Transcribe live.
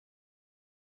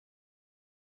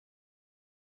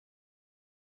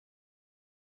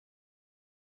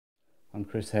I'm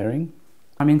Chris Heyring.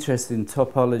 I'm interested in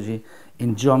topology,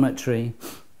 in geometry.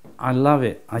 I love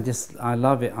it. I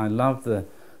love it. I love the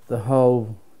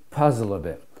whole puzzle of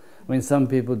it. I mean, some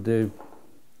people do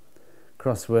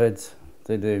crosswords,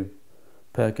 they do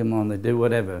Pokemon, they do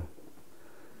whatever.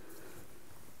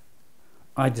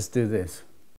 I just do this.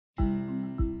 I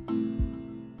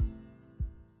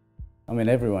mean,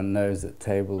 everyone knows that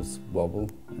tables wobble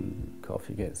and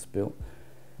coffee gets spilt.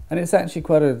 And it's actually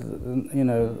quite a,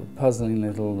 puzzling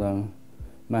little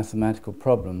mathematical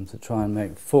problem to try and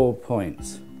make 4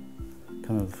 points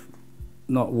kind of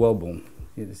not wobble.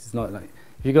 It's not like,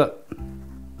 if you got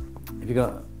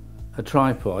a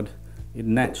tripod, it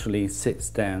naturally sits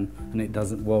down and it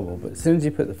doesn't wobble. But as soon as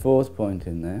you put the 4th point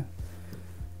in there,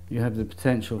 you have the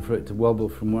potential for it to wobble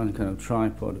from one kind of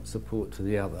tripod support to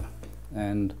the other.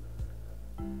 And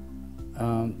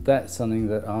that's something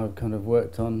that I've kind of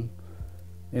worked on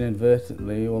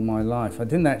inadvertently all my life. I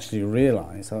didn't actually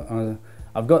realise.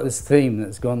 I've got this theme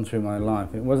that's gone through my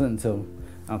life. It wasn't until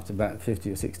after about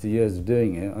 50 or 60 years of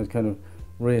doing it, I kind of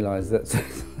realised that's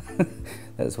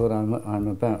that's what I'm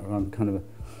about. I'm kind of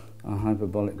a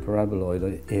hyperbolic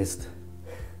paraboloid-ist,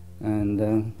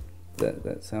 and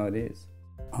that's how it is.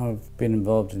 I've been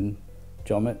involved in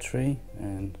geometry,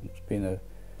 and it's been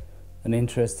an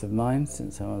interest of mine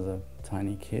since I was a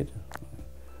tiny kid.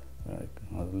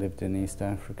 I lived in East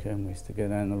Africa, and we used to go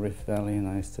down the Rift Valley, and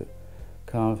I used to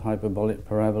carve hyperbolic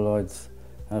paraboloids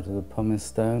out of the pumice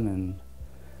stone, and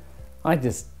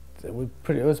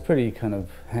it was pretty kind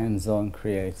of hands-on,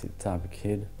 creative type of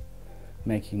kid,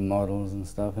 making models and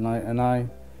stuff, and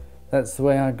that's the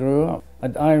way I grew up.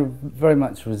 I very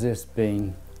much resist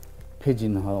being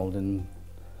pigeonholed, and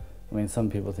I mean, some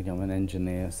people think I'm an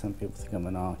engineer, some people think I'm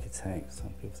an architect, some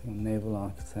people think I'm a naval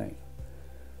architect,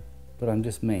 but I'm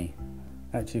just me.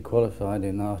 Actually qualified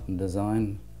in art and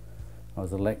design. I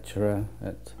was a lecturer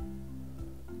at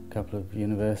a couple of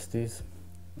universities.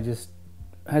 I just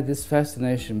had this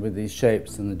fascination with these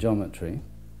shapes and the geometry,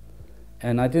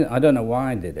 and I don't know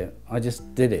why I did it, I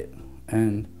just did it.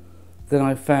 And then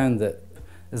I found that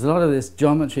there's a lot of this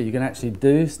geometry you can actually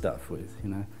do stuff with,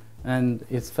 and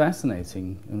it's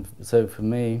fascinating. And so for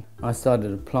me, I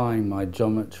started applying my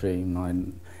geometry,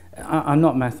 I'm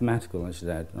not mathematical, I should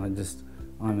add.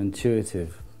 I'm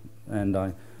intuitive, and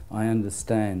I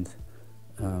understand,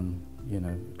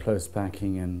 close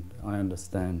packing, and I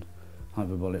understand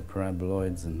hyperbolic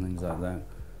paraboloids and things like that.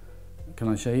 Can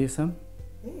I show you some?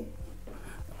 Yeah.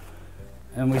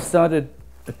 And we started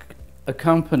a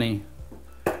company,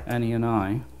 Annie and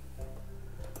I,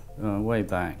 way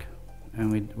back,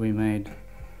 and we made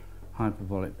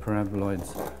hyperbolic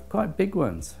paraboloids, quite big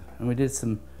ones, and we did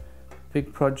some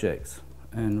big projects,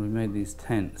 and we made these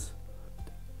tents.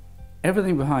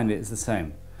 Everything behind it is the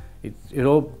same. It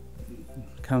all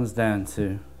comes down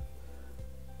to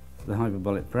the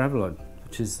hyperbolic paraboloid,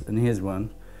 and here's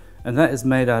one, and that is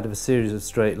made out of a series of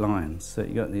straight lines. So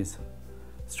you got these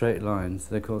straight lines,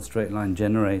 they're called straight line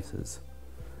generators,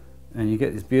 and you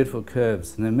get these beautiful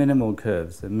curves, and they're minimal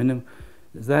curves.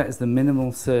 That is the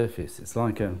minimal surface. It's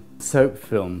like a soap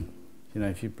film.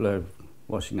 If you blow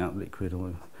washing up liquid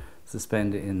or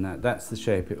suspend it in that's the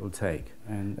shape it will take.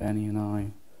 And Annie and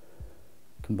I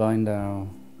combined our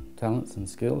talents and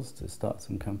skills to start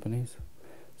some companies.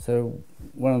 So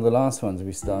one of the last ones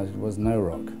we started was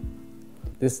NOROCK.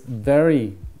 This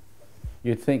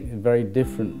you'd think a very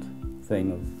different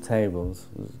thing of tables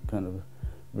was kind of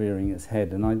rearing its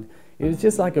head, and it was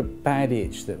just like a bad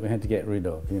itch that we had to get rid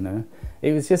of,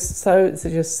 It was just such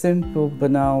a simple,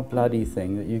 banal, bloody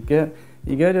thing that you go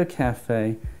to a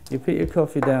cafe, you put your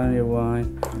coffee down in your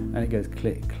wine, and it goes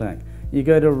click, clack. You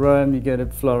go to Rome, you go to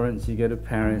Florence, you go to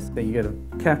Paris, then you go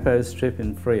to Capo Strip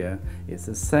in Frio. It's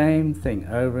the same thing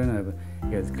over and over.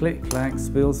 It goes click, clack,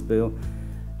 spill, spill,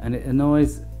 and it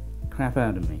annoys crap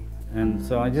out of me. And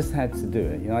so I just had to do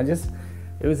it.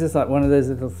 It was just like one of those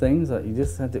little things, like you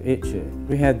just had to itch it.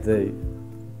 We had the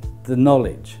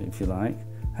knowledge, if you like,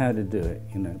 how to do it,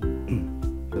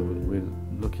 So we're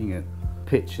looking at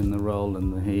pitch and the roll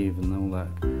and the heave and all that.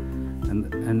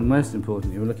 And most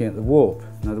importantly, we're looking at the warp.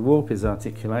 Now the warp is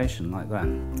articulation like that.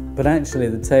 But actually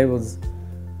the tables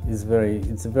it's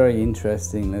a very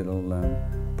interesting little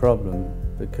problem,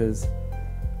 because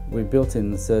we built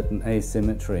in a certain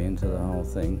asymmetry into the whole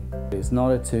thing. It's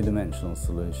not a two-dimensional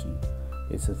solution,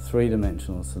 it's a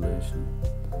three-dimensional solution.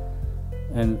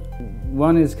 And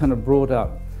one is kind of brought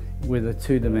up with a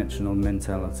two-dimensional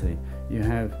mentality. You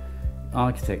have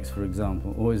architects, for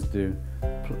example, always do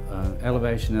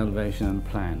elevation, elevation and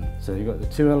plan. So you've got the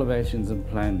two elevations and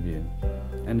plan view.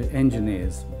 And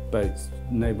engineers, boats,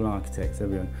 naval architects,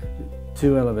 everyone,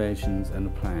 2 elevations and a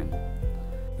plan.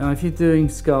 Now if you're doing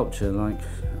sculpture like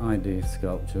I do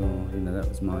sculpture, or, you know, that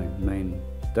was my main,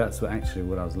 that's actually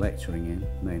what I was lecturing in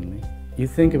mainly. You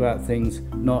think about things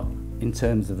not in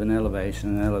terms of an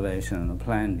elevation and a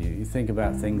plan view. You think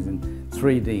about things in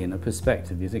 3D, in a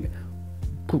perspective. You think,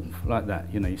 poof, like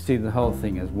that. You know, you see the whole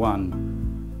thing as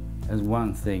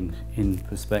one thing in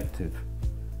perspective.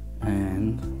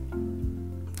 And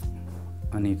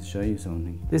I need to show you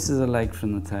something. This is a leg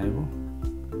from the table.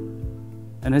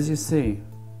 And as you see,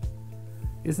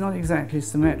 it's not exactly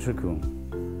symmetrical.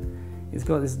 It's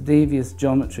got this devious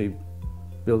geometry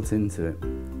built into it.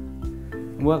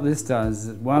 And what this does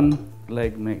is one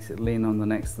leg makes it lean on the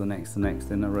next in a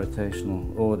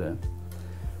rotational order,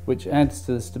 which adds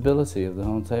to the stability of the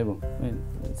whole table. I mean,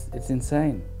 it's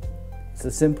insane. It's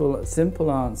a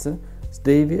simple answer. It's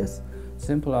devious,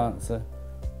 simple answer,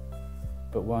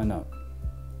 but why not?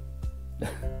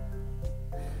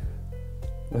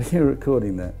 Well, you're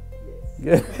recording that.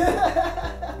 Yes.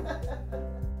 Good.